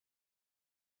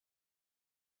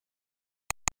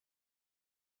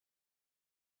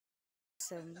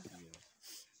Awesome.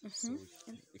 Yeah. So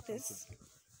if this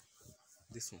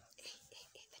one, The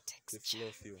the texture.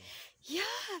 fluffy one. Yeah,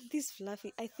 this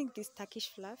fluffy. I think this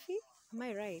Turkish fluffy. Am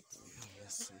I right? Yeah,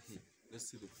 let's see. Let's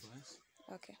see the price.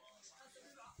 Okay.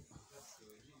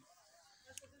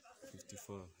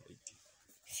 54.80.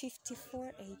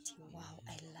 54.80. Wow,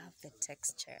 I love the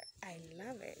texture. I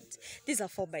love it. These are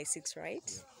 4x6, right?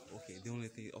 Yeah. Okay. The only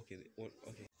thing. Okay.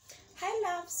 Okay. Hi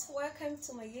loves, welcome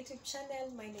to my YouTube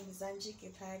channel. My name is Angie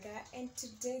Githaga, and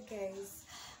today guys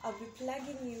I'll be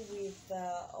plugging you with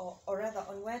or rather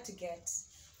on where to get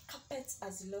carpets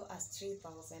as low as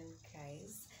 3,000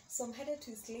 guys. So I'm headed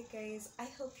to Eastleigh guys. I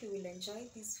hope you will enjoy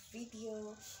this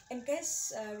video, and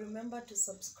guys remember to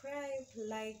subscribe,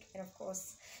 like, and of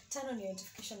course turn on your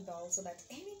notification bell so that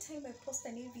anytime I post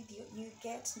a new video you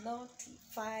get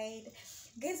notified.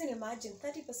 Guys, and imagine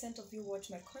 30% of you watch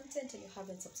my content and you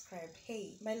haven't subscribed.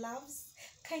 Hey, my loves,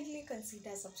 kindly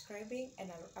consider subscribing and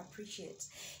I'll appreciate.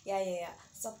 Yeah.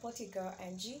 Support your girl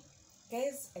Angie.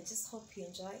 Guys, I just hope you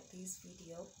enjoy this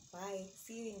video. Bye.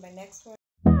 See you in my next one.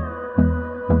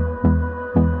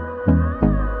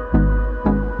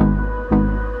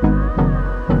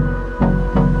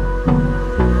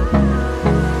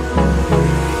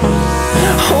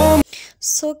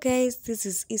 So guys, this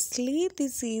is Eastleigh.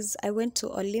 I went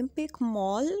to Olympic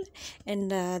Mall,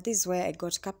 and this is where I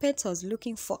got carpets. I was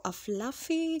looking for a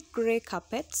fluffy gray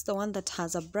carpet, the one that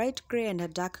has a bright gray and a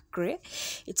dark gray.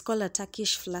 It's called a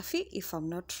Turkish fluffy if I'm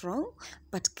not wrong.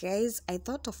 But guys, I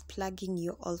thought of plugging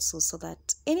you also so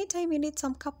that anytime you need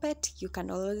some carpet, you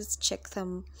can always check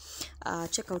out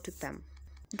with them.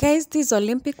 Guys, this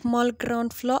Olympic Mall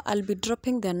ground floor, I'll be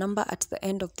dropping their number at the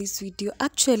end of this video.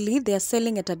 Actually, they are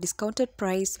selling at a discounted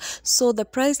price, so the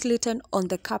price written on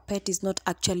the carpet is not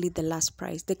actually the last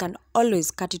price. They can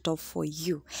always cut it off for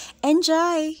you.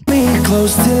 Enjoy! Me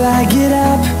close till I get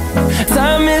up.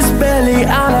 Time is barely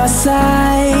on our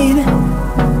side.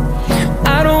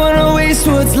 I don't wanna waste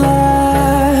what's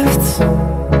left.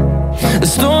 The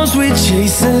storms we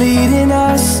chase are leading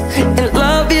us, and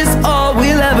love is all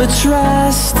we'll ever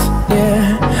trust.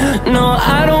 Yeah, no,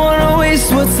 I don't wanna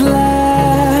waste what's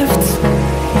left.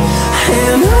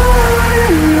 And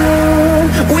on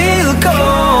we'll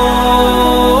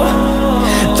go,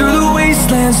 through the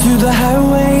wastelands, through the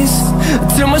highways,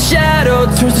 till my shadow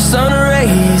turns to sun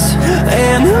rays.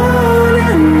 And on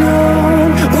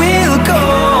we'll go,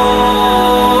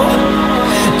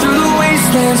 through the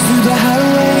wastelands, through the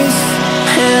highways,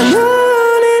 and on we'll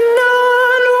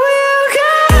go.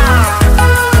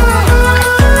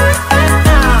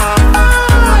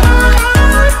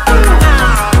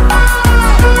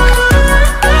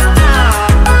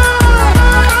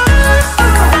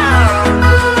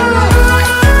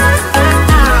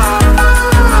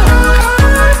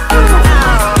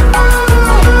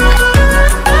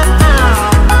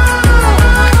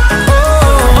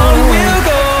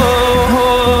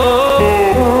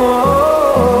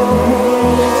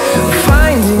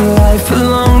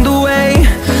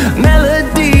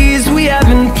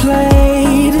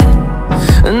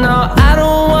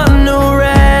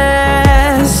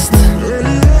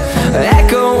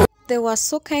 They were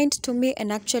so kind to me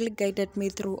and actually guided me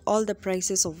through all the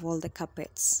prices of all the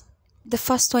carpets. The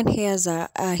first one here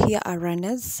are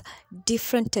runners,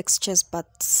 different textures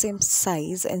but same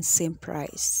size and same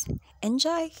price.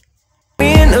 Enjoy!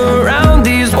 Around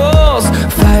these walls,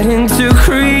 fighting to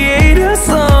create a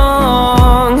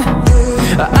song.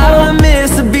 I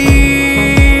miss a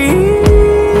beat,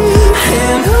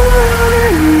 and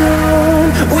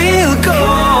on we'll go,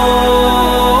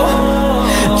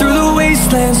 through the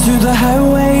wastelands, through the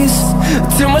highways,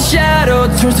 till my shadow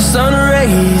turns to sun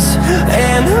rays.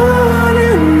 And on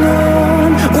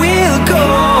we'll go,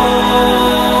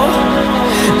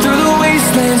 through the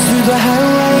wastelands, through the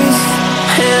highways,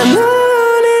 and on.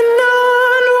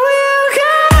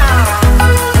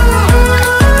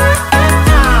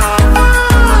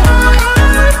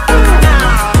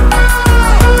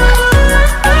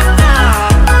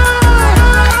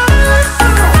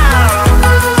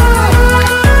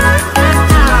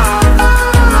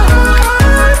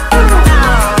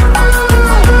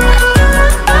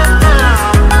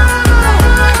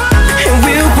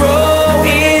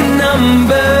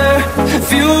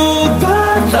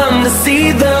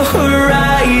 See the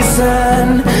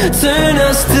horizon, turn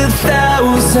us to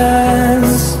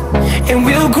thousands, and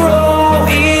we'll grow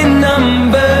in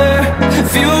number,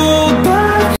 fueled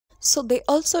by. So they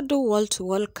also do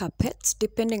wall-to-wall carpets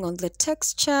depending on the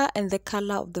texture and the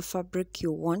color of the fabric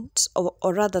you want,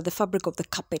 or rather the fabric of the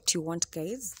carpet you want,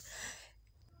 guys.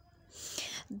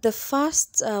 The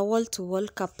first wall-to-wall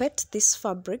carpet, this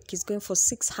fabric is going for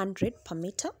 600 per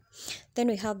meter. Then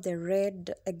we have the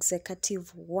red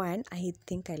executive one. I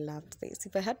think I loved this.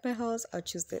 If I had my house, I'll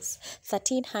choose this.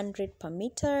 1300 per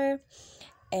meter.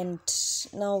 And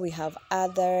now we have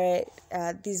other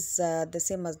these the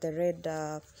same as the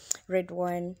red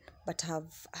one, but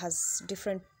has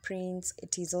different prints.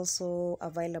 It is also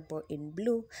available in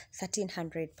blue.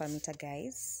 1300 per meter,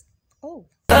 guys. Oh,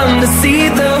 to see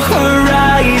the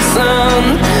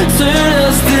horizon, turn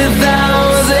us to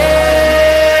thousands.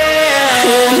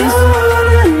 And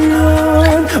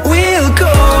on we'll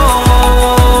go,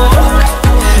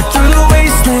 through the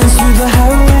wastelands, through the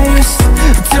highways,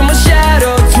 till my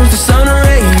shadow turns to sun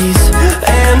rays.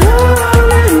 And on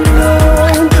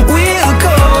we'll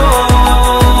go,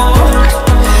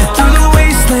 through the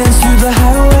wastelands, through the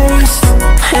highways.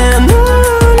 And on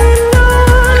we'll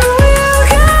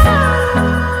go.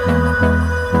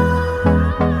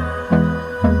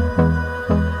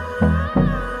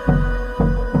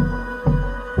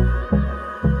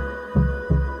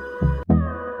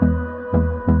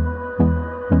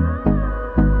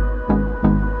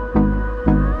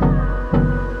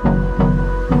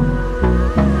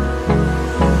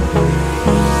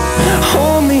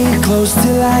 Close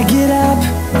till I get up,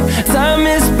 time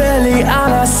is barely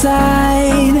on our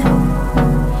side.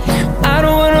 I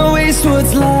don't wanna waste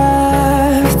what's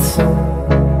left.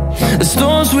 The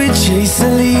storms we chase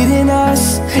are leading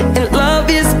us, and love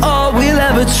is all we'll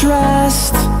ever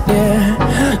trust. Yeah,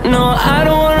 no, I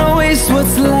don't wanna waste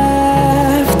what's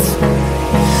left.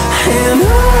 And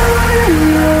on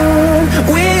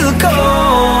we'll go,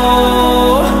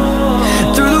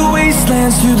 through the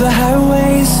wastelands, through the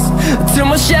highways, till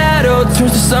my shadow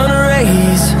turns to sun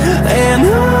rays. And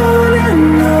on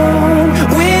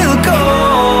we'll go,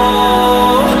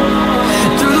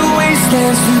 through the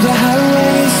wastelands, through the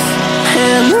highways.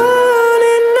 And on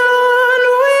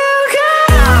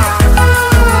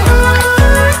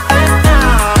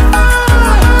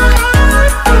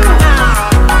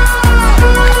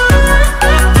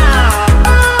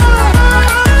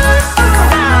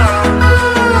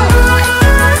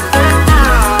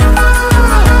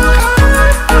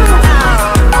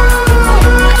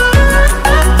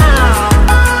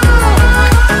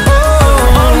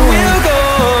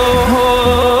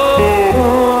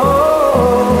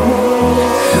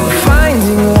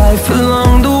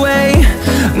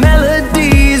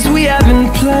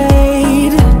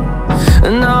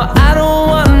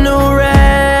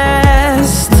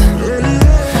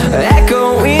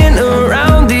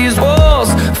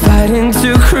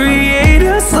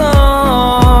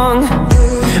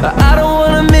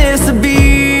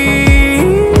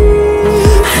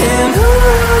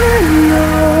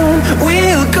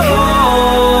we'll go.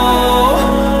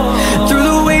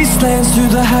 Through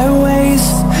the highways,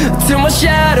 till my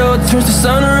shadow turns to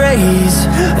sun rays.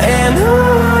 And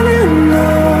on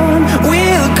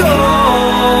we'll go,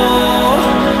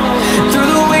 through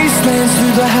the wastelands,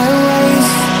 through the highways.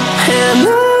 And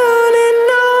on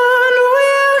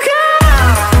we'll go.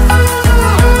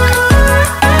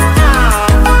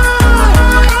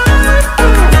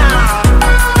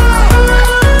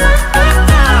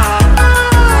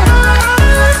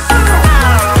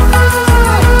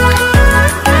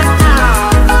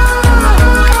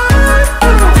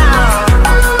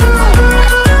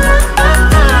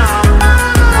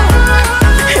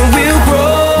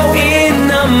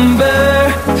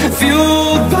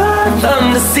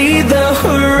 See the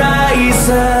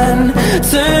horizon,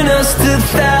 turn us to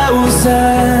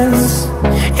thousands,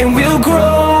 and we'll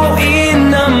grow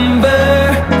in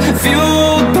number,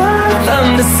 fueled by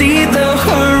them. To see the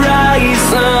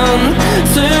horizon,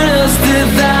 turn us to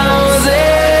thousands.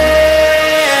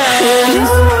 And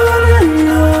on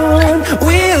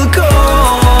we'll go,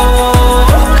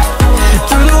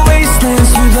 through the wastelands,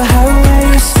 through the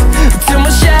highways, till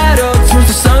my shadow turns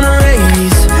to sun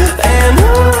rays. And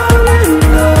on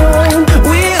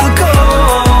we'll go,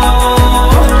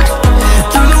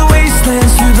 through the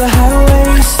wastelands, through the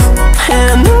highways.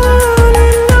 And on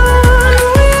we'll go.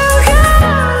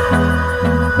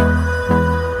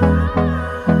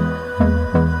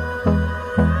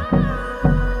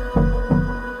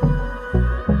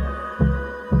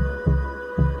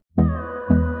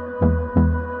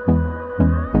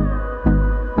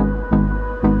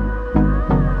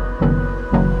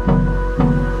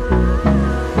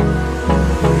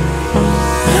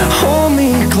 Hold me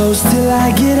close till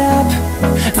I get up,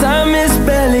 time is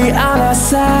barely on our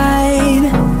side.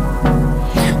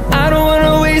 I don't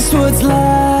wanna waste what's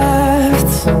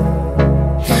left.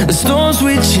 The storms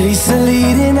we chase are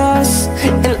leading us,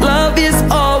 and love is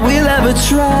all we'll ever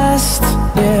trust.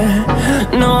 Yeah,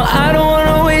 no, I don't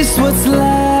wanna waste what's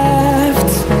left.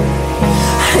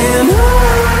 And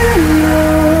on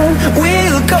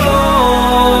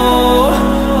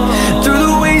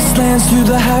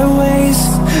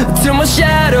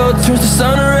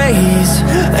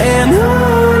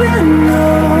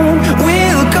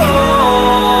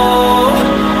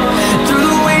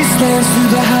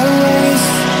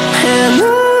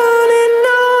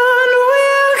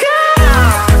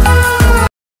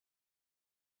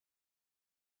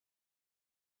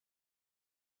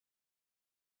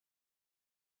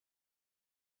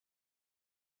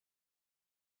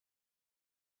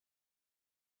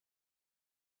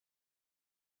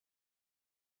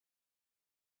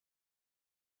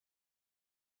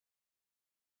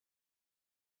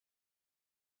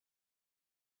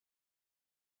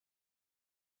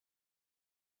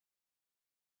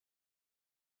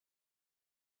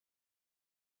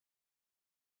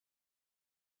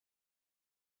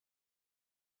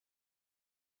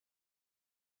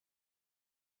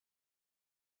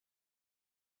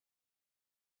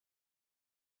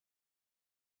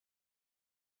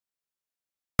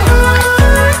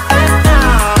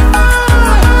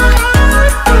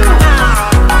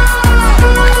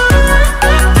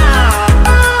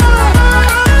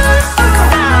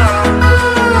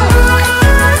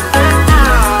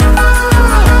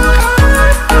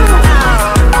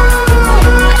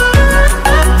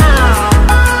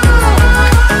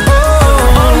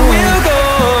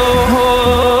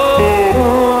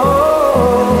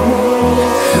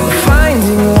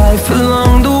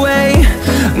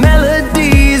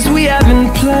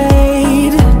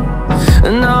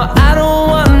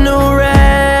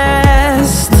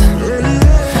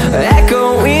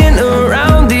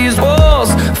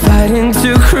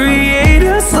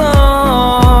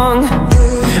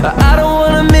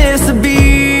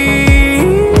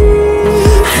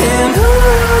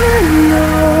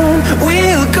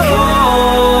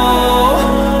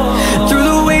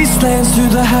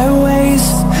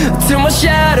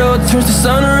turns to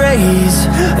sun rays,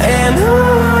 and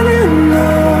on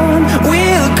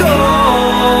we'll go,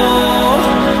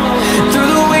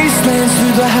 through the wastelands,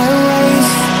 through the highways,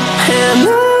 and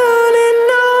on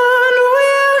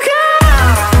we'll go.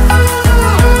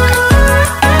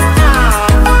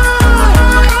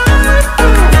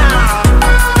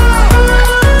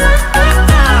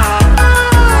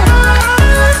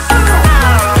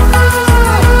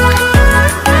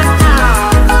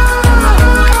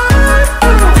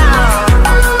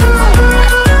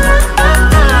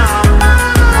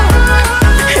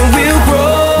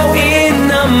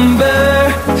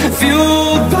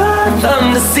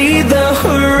 See the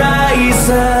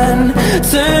horizon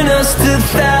turn us to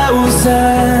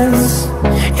thousands,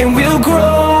 and we'll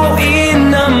grow in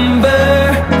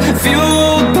number,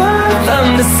 fueled by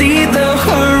them to see the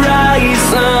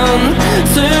horizon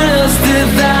turn us to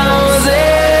thousands,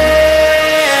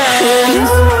 and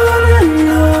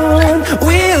on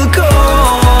we'll go,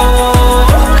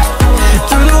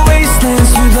 through the wastelands,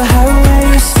 through the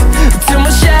highways, till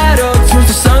my shadow turns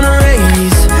to sun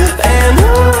rays, and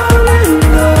on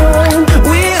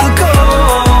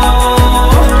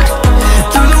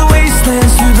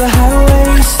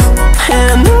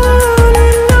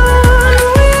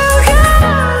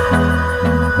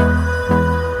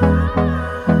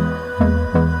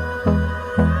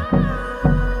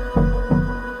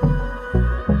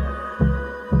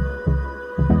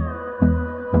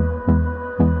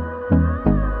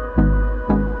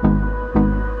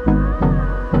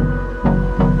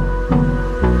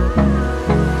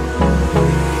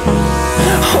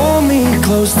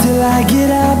close till I get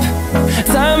up.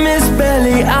 Time is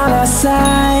barely on our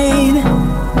side.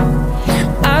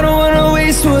 I don't wanna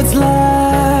waste what's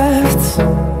left.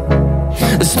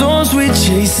 The storms we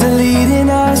chase are leading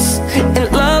us, and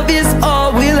love is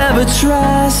all we'll ever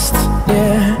trust.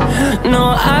 Yeah,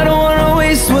 no, I don't wanna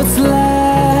waste what's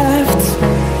left.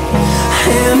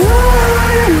 And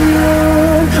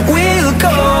on we'll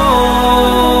go,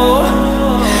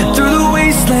 through the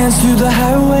wastelands, through the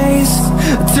highways,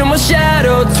 till my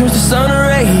shadow turns to sun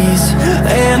rays,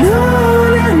 and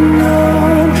on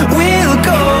we'll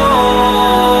go,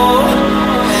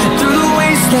 through the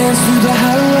wastelands, through the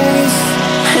highways,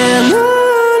 and on.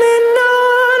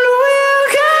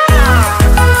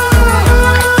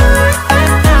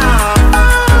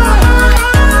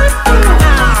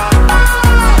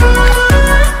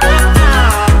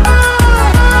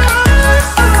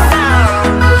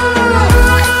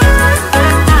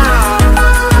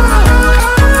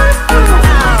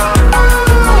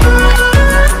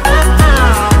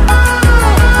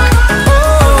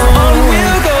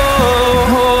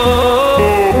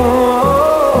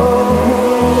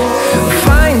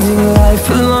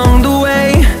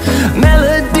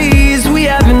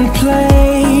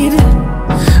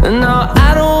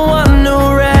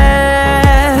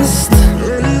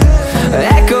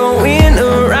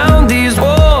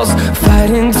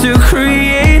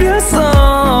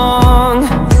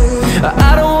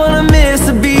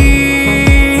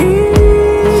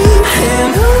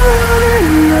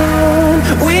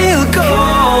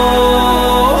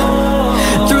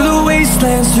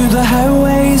 Through the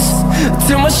highways,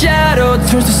 till my shadow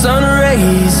turns to sun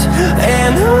rays,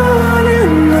 and on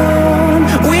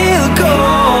we'll go,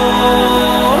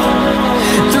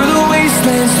 through the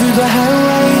wastelands, through the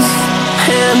highways,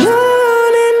 and on.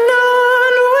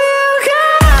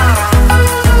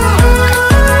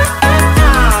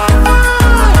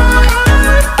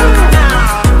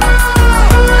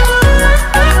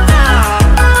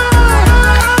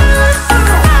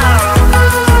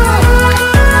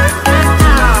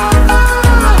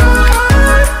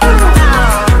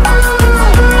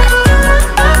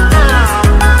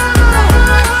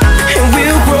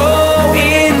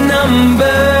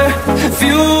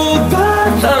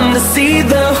 See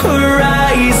the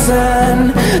horizon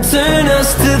turn us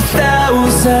to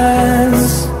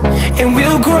thousands, and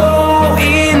we'll grow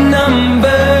in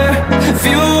number,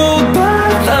 fueled by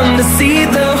them to see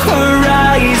the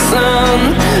horizon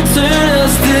turn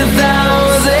us to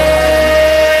thousands,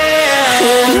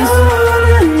 and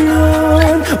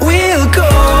on we'll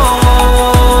go,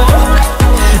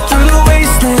 through the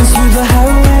wastelands, through the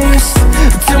highways,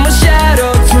 till my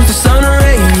shadow turns to sun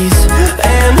rays,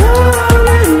 and on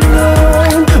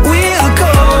we'll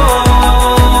go,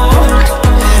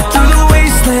 through the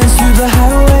wastelands,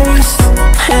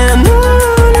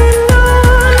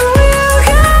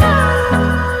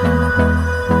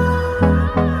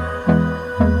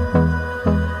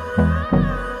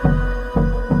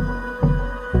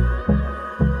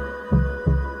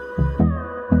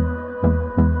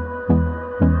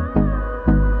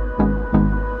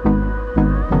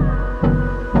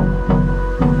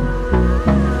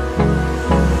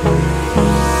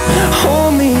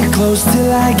 close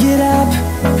till I get up.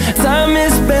 Time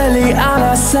is barely on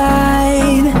our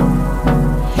side.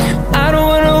 I don't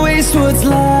wanna waste what's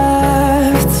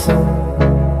left.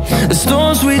 The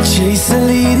storms we chase are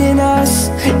leading us,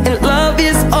 and love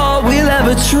is all we'll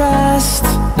ever trust.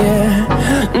 Yeah,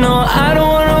 no, I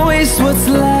don't wanna waste what's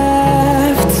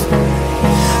left.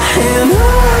 And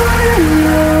on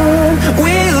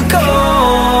we'll go,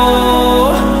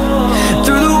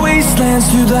 through the wastelands,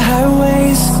 through the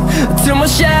highways, till my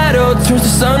shadow turns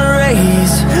to sun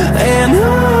rays. And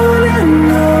on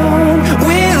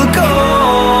we'll go,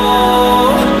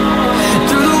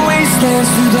 through the wastelands,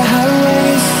 through the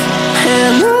highways,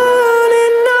 and on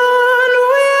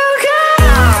we'll go.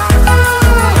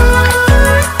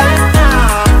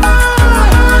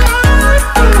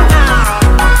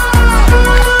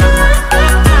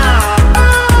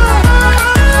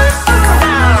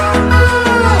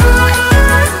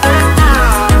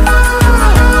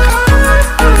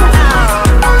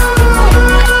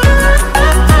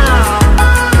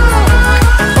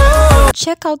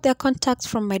 Check out their contacts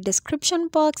from my description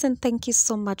box, and thank you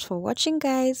so much for watching,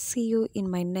 guys. See you in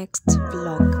my next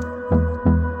vlog.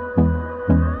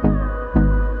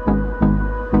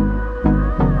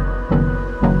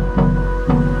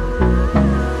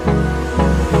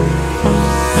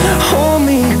 Hold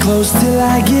me close till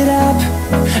I get up.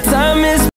 Time is